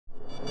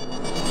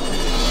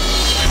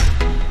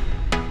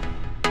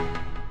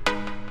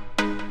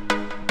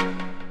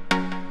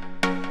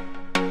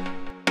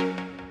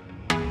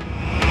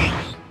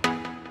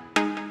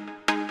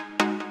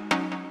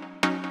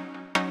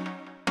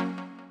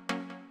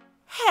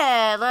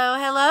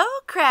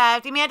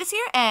CraftingMantis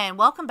here, and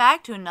welcome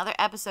back to another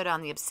episode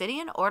on the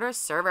Obsidian Order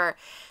server.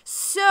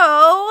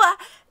 So,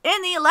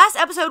 in the last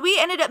episode, we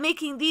ended up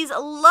making these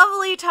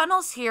lovely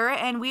tunnels here,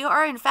 and we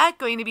are in fact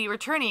going to be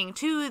returning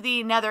to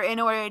the nether in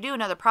order to do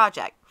another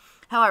project.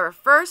 However,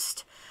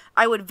 first,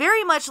 I would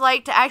very much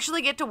like to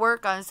actually get to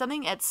work on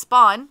something at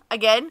spawn.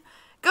 Again,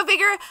 go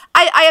figure.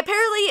 I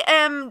apparently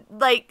am,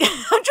 like,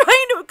 I'm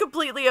trying to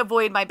completely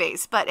avoid my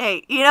base. But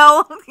hey, you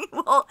know,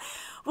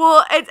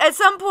 we'll at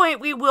some point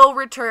we will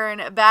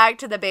return back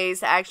to the base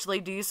to actually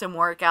do some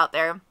work out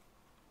there.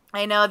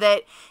 I know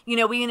that, you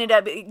know, we ended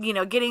up, you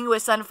know, getting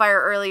with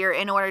Sunfire earlier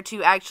in order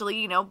to actually,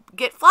 you know,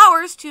 get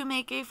flowers to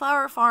make a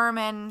flower farm.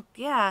 And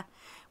yeah,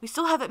 we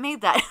still haven't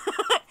made that.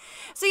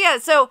 So yeah,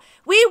 so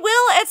we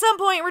will at some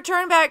point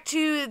return back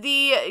to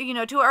the, you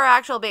know, to our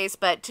actual base.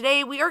 But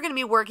today we are going to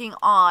be working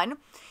on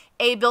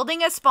a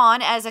building at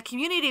spawn as a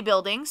community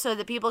building so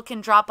that people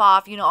can drop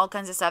off, you know, all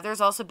kinds of stuff.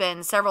 There's also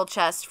been several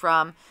chests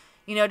from,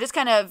 you know, just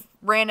kind of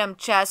random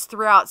chests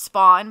throughout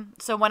spawn.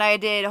 So when I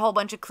did a whole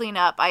bunch of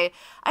cleanup, I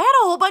had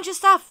a whole bunch of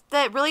stuff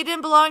that really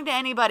didn't belong to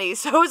anybody.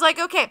 So I was like,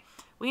 okay,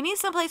 we need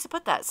some place to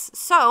put this.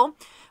 So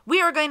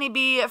we are going to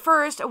be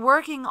first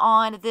working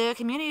on the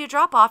community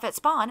drop off at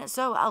spawn.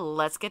 So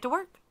let's get to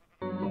work.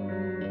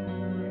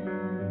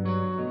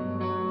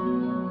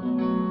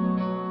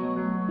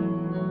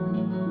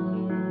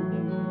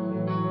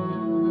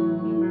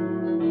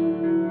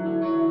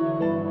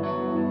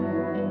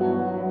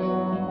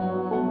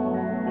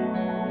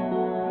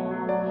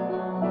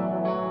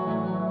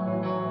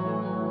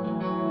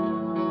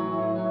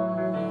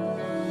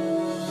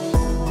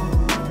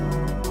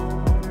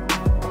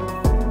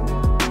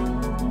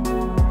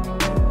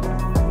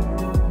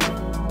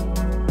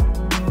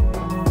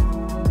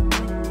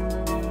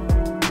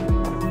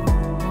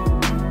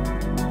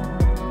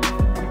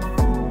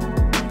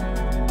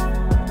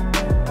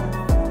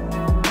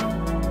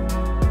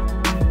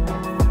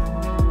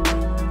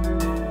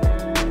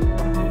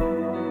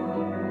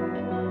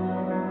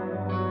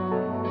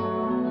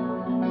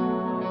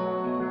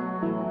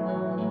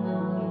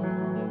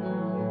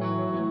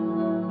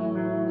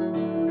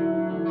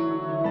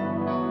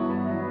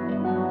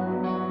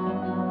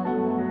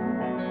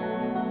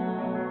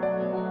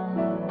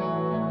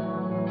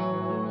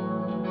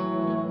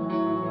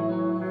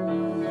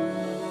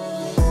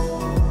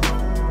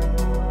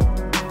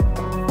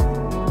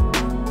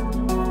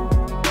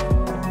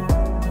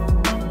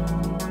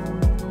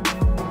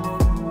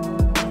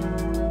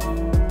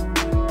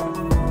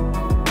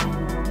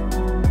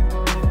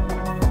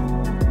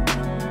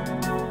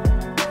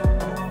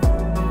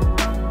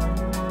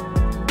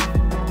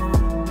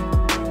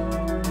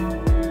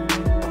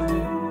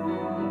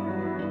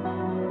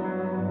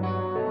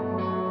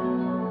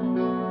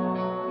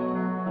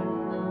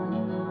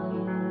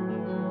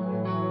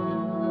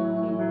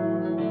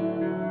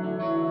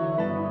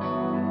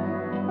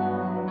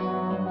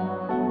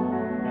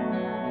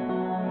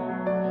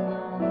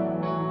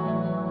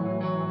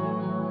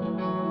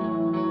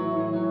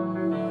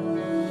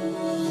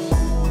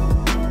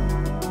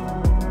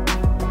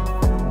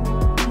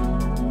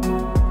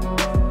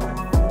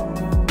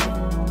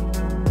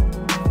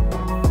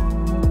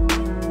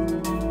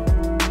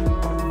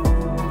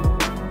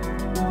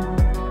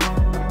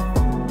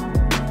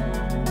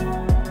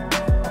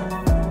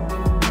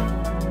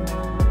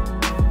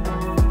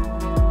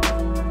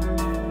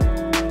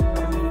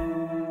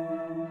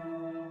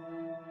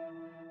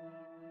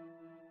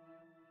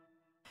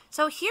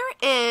 So here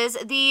is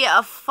the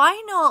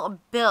final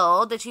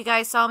build that you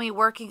guys saw me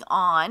working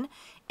on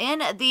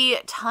in the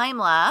time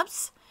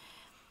lapse.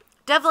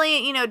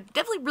 Definitely, you know,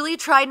 really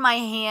tried my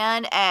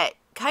hand at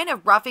kind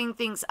of roughing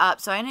things up.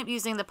 So I ended up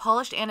using the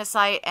polished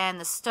andesite and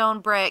the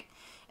stone brick.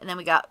 And then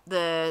we got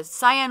the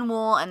cyan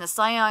wool and the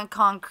cyan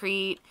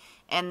concrete.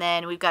 And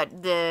then we've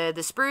got the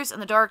spruce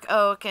and the dark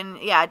oak. And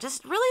yeah,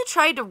 just really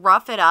tried to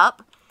rough it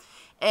up.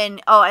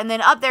 And oh, and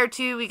then up there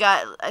too, we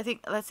got, I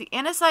think, let's see,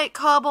 andesite,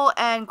 cobble,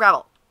 and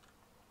gravel.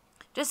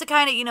 Just to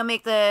kind of, you know,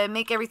 make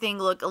everything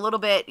look a little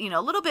bit, you know,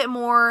 a little bit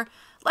more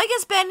like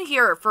it's been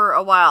here for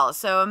a while.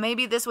 So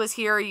maybe this was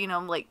here, you know,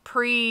 like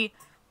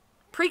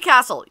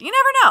pre-castle. You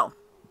never know.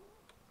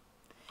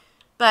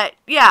 But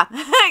yeah.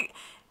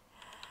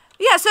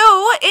 Yeah,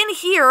 so in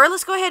here,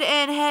 let's go ahead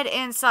and head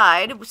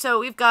inside. So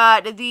we've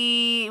got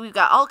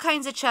all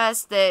kinds of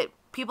chests that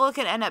people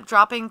can end up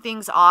dropping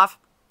things off.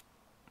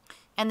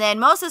 And then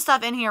most of the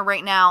stuff in here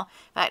right now,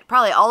 in fact,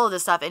 probably all of the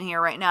stuff in here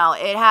right now,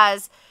 it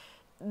has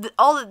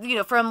all the, you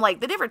know, from like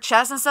the different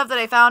chests and stuff that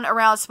I found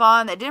around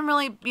spawn that didn't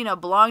really, you know,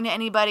 belong to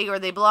anybody, or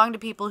they belong to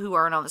people who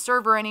aren't on the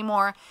server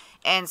anymore.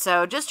 And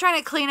so just trying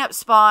to clean up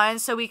spawn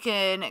so we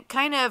can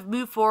kind of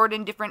move forward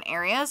in different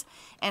areas.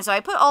 And so I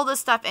put all this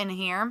stuff in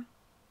here.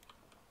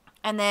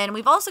 And then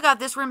we've also got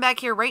this room back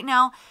here right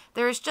now.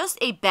 There's just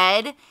a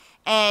bed.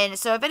 And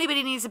so if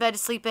anybody needs a bed to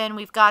sleep in,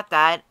 we've got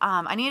that.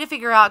 I need to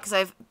figure out, because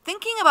I'm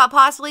thinking about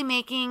possibly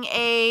making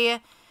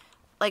a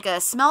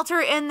smelter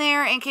in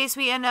there in case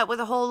we end up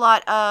with a whole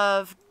lot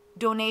of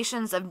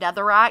donations of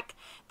netherrack.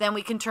 Then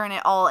we can turn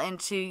it all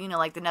into, you know,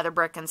 like the nether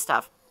brick and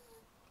stuff.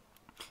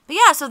 But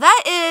yeah, so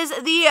that is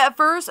the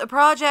first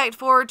project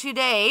for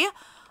today.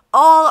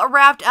 All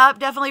wrapped up.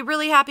 Definitely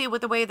really happy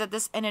with the way that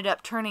this ended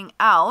up turning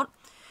out.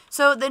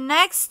 So the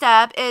next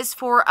step is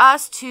for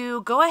us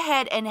to go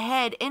ahead and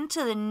head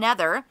into the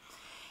nether.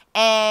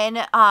 And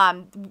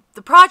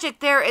the project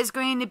there is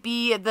going to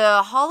be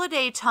the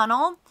holiday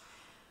tunnel.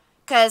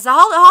 Because the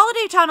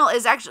holiday tunnel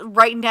is actually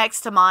right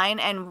next to mine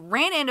and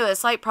ran into a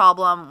slight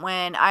problem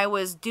when I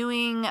was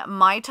doing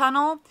my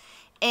tunnel.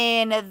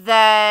 And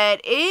that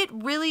it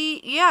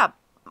really, yeah,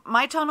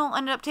 my tunnel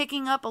ended up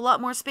taking up a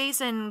lot more space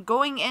and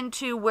going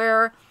into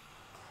where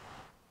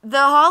the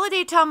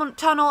holiday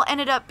tunnel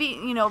ended up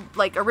being, you know,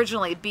 like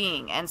originally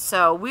being. And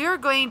so we're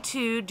going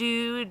to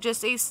do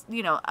just a,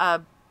 you know,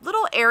 a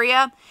little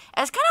area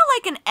as kind of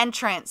like an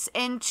entrance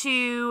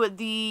into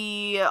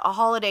the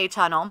holiday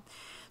tunnel,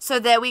 so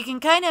that we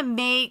can kind of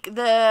make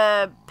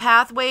the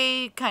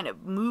pathway kind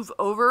of move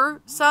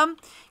over some.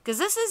 Because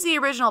this is the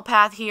original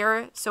path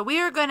here. So we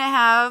are going to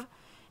have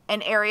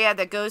an area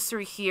that goes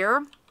through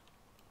here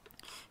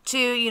to,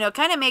 you know,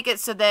 kind of make it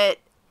so that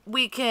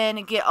we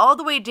can get all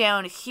the way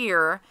down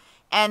here.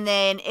 And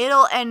then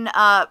it'll end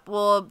up,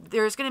 well,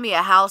 there's going to be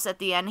a house at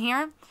the end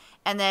here.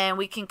 And then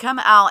we can come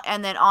out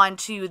and then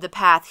onto the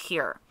path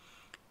here.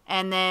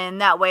 And then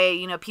that way,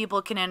 you know,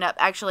 people can end up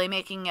actually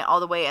making it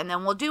all the way. And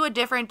then we'll do a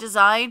different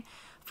design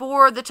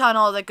for the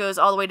tunnel that goes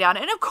all the way down.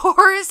 And of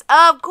course,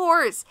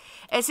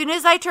 as soon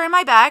as I turn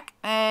my back,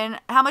 and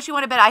how much you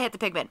want to bet I hit the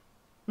pigment?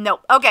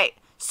 Nope. Okay,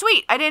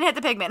 sweet. I didn't hit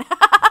the pigment.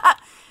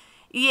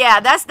 Yeah,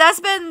 that's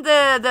been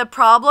the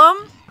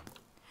problem.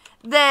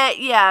 That,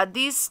 yeah,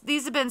 these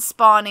have been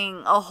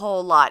spawning a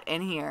whole lot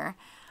in here.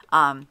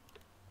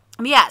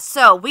 Yeah,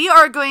 so we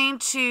are going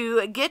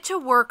to get to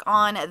work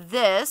on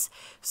this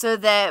so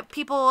that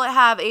people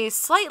have a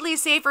slightly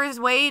safer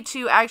way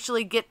to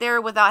actually get there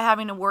without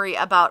having to worry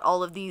about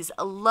all of these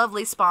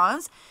lovely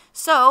spawns.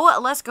 So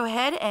let's go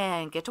ahead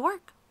and get to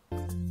work.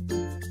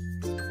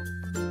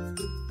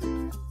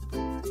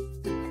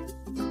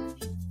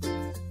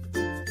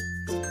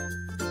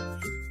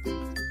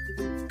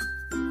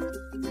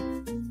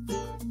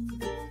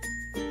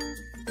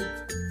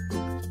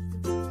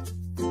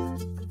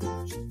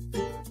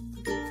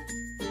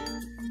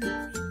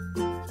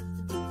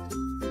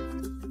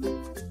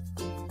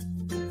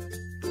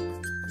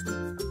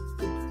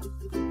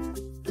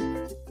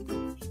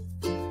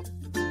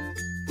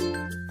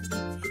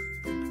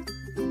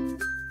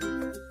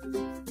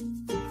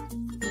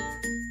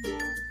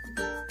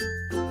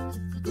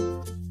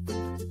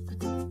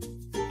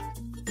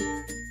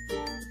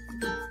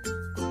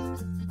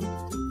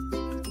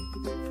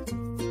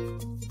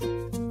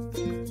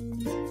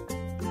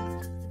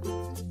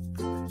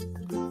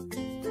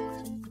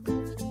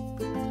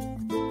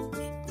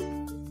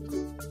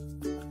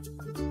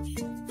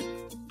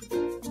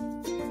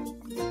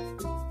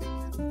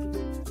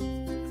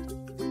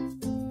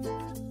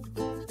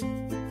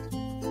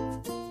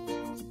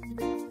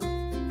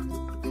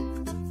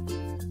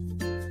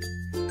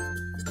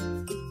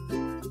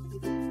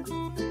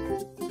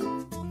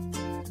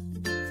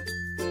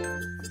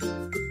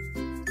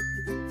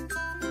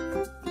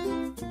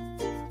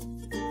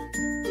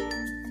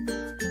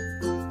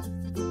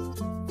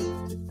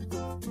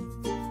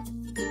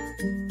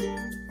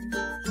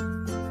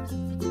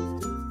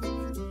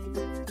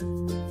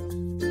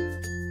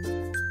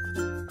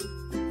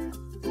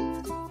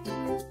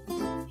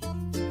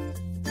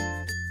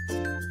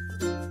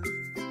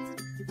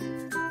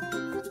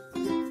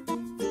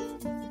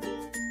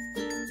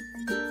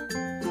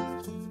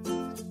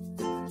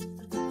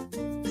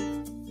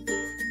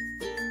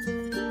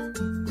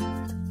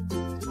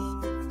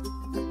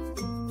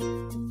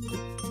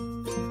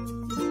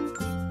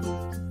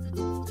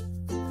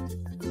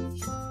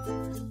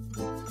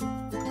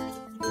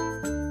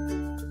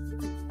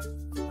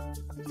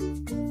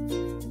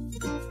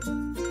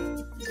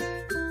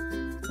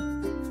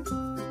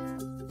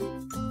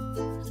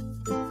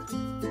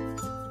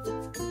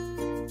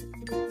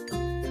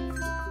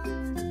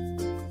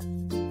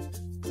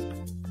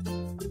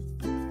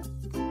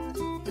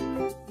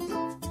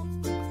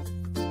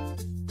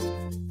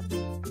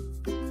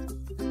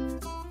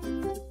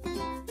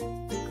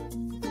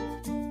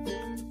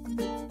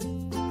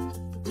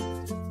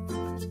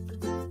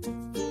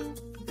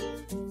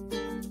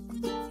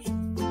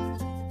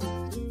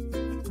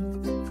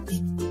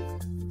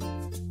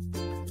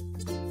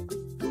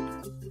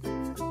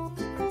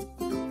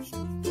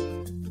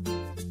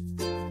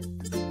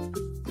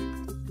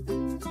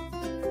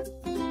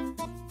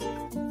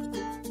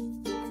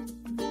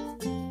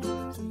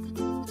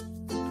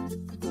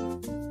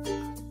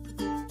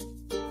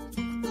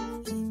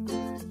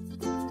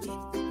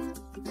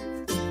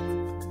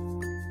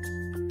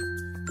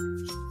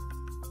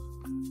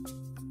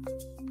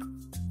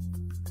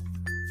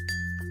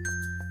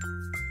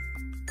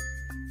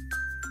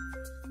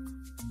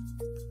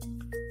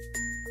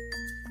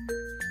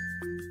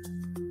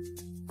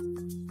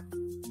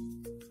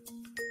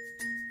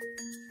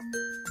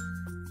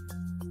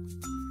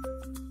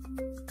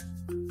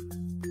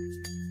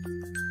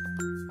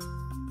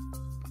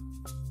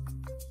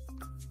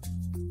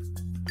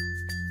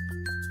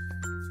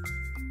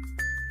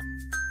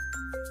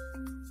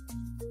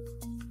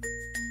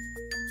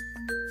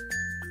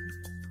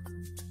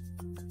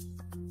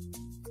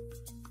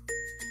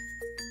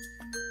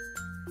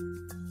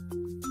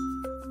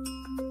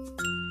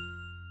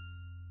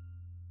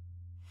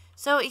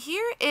 So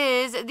here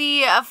is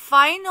the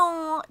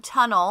final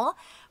tunnel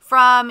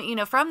from,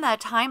 from that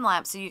time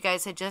lapse that you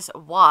guys had just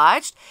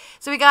watched.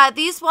 So we got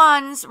these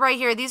ones right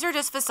here. These are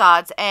just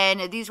facades,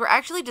 and these were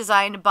actually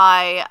designed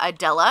by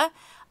Adela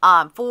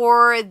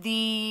for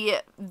the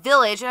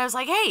village. And I was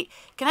like, hey,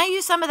 can I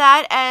use some of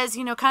that as,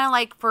 kind of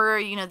like for,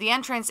 the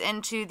entrance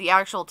into the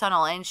actual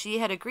tunnel? And she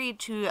had agreed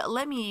to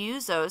let me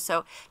use those.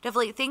 So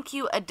definitely thank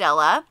you,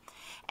 Adela.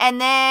 And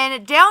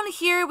then down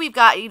here, we've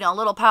got,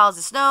 little piles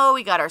of snow.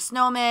 We got our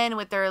snowmen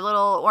with their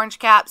little orange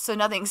caps so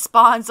nothing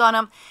spawns on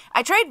them.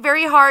 I tried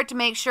very hard to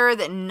make sure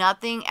that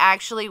nothing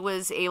actually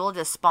was able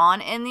to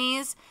spawn in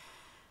these.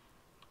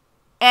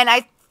 And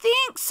I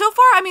think so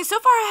far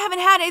I haven't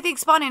had anything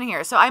spawn in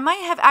here. So I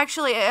might have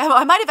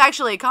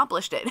actually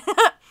accomplished it.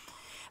 But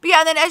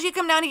yeah, then as you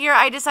come down here,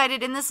 I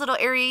decided in this little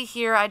area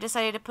here, I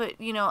decided to put,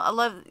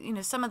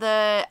 some of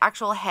the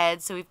actual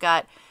heads. So we've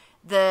got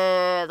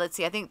let's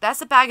see, I think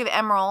that's a bag of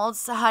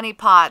emeralds, a honey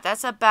pot,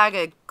 that's a bag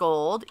of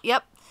gold,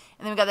 yep,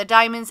 and then we got the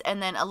diamonds,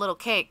 and then a little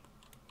cake.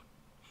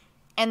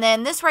 And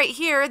then this right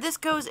here, this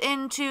goes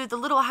into the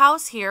little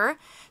house here.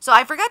 So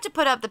I forgot to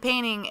put up the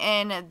painting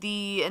in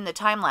the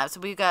time lapse.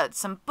 So we've got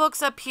some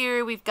books up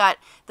here, we've got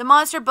the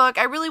monster book.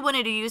 I really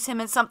wanted to use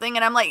him in something,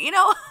 and I'm like, I'm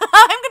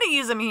gonna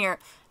use him here.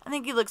 I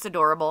think he looks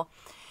adorable.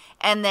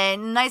 And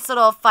then nice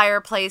little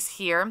fireplace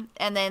here.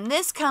 And then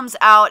this comes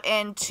out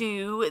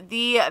into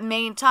the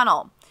main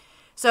tunnel.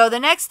 So the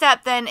next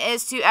step then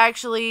is to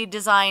actually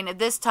design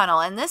this tunnel.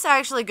 And this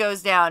actually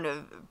goes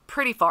down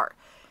pretty far.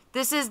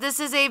 This is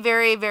a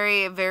very,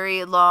 very,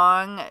 very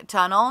long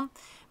tunnel.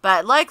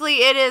 But luckily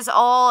it is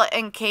all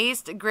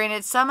encased.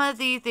 Granted, some of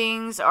the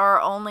things are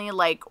only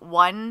like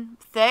 1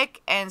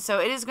 thick. And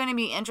so it is going to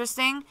be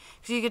interesting.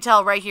 So you can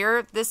tell right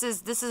here, this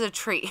is a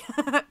tree.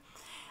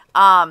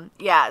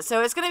 Yeah,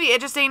 so it's going to be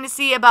interesting to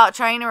see about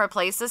trying to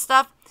replace this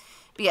stuff.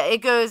 But yeah, it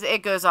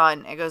goes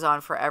on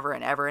forever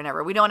and ever and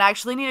ever. We don't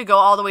actually need to go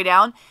all the way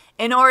down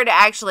in order to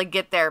actually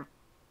get there.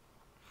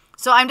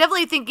 So I'm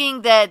definitely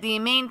thinking that the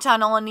main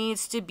tunnel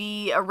needs to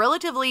be a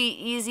relatively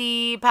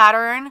easy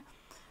pattern.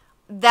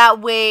 That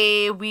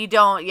way we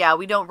don't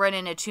run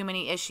into too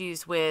many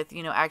issues with,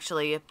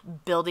 actually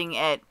building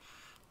it.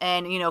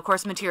 And, of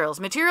course,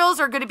 materials. Materials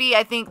are going to be,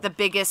 I think, the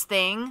biggest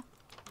thing.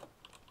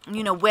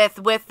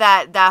 With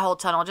that whole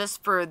tunnel,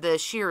 just for the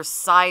sheer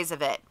size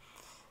of it.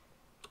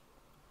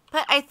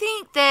 But I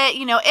think that,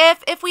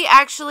 if we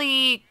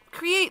actually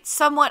create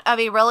somewhat of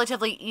a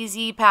relatively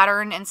easy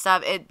pattern and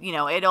stuff,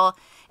 it'll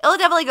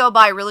definitely go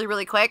by really,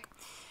 really quick.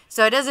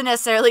 So it doesn't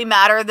necessarily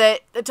matter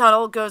that the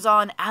tunnel goes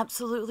on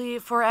absolutely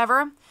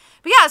forever.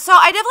 But yeah, so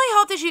I definitely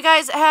hope that you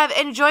guys have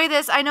enjoyed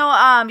this. I know,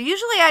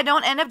 usually I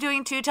don't end up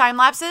doing 2 time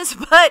lapses,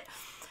 but,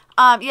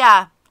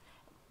 yeah.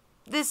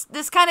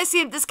 This kind of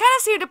seemed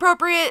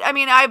appropriate. I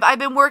mean, I've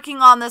been working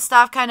on this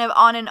stuff kind of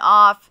on and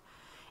off,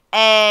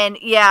 and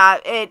yeah,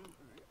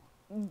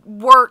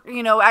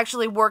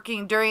 actually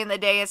working during the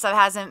day and stuff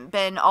hasn't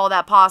been all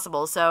that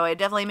possible. So it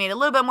definitely made a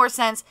little bit more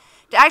sense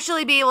to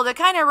actually be able to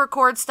kind of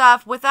record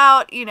stuff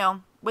without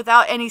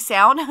any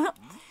sound,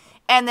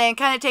 and then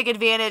kind of take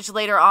advantage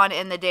later on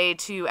in the day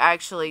to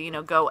actually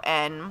go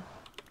and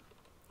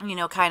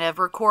kind of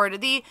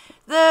record the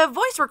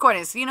voice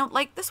recordings,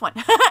 like this one.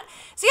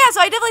 So yeah,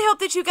 so I definitely hope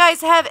that you guys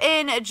have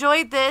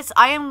enjoyed this.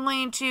 I am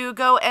going to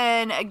go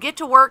and get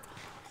to work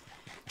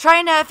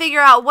trying to figure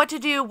out what to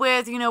do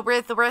with,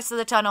 with the rest of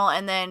the tunnel,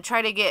 and then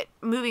try to get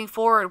moving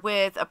forward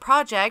with a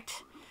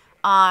project,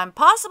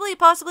 possibly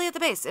at the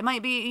base. It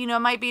might be, it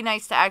might be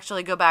nice to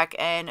actually go back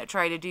and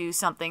try to do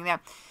something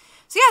there.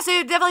 So yeah,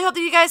 so definitely hope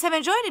that you guys have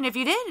enjoyed, and if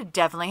you did,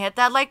 definitely hit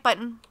that like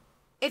button.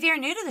 If you're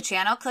new to the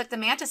channel, click the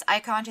Mantis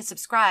icon to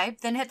subscribe,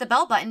 then hit the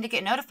bell button to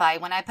get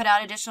notified when I put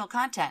out additional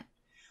content.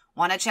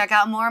 Want to check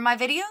out more of my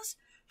videos?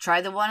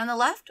 Try the one on the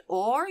left,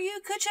 or you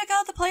could check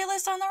out the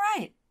playlist on the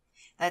right.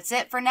 That's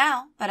it for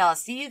now, but I'll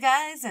see you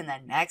guys in the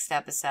next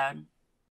episode.